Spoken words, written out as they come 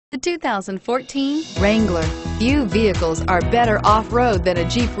The 2014 Wrangler. Few vehicles are better off-road than a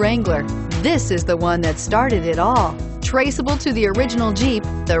Jeep Wrangler. This is the one that started it all. Traceable to the original Jeep,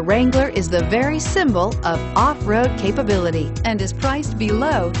 the Wrangler is the very symbol of off-road capability and is priced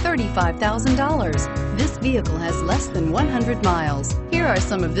below $35,000. This vehicle has less than 100 miles. Here are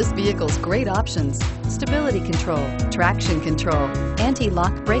some of this vehicle's great options: stability control, traction control,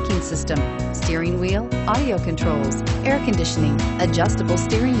 anti-lock braking system, steering wheel audio controls, air conditioning, adjustable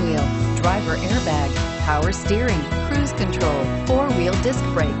steering wheel, driver airbag, power steering, cruise control, four-wheel disc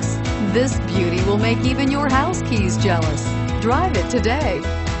brakes. This beauty will make even your house keys jealous. Drive it today.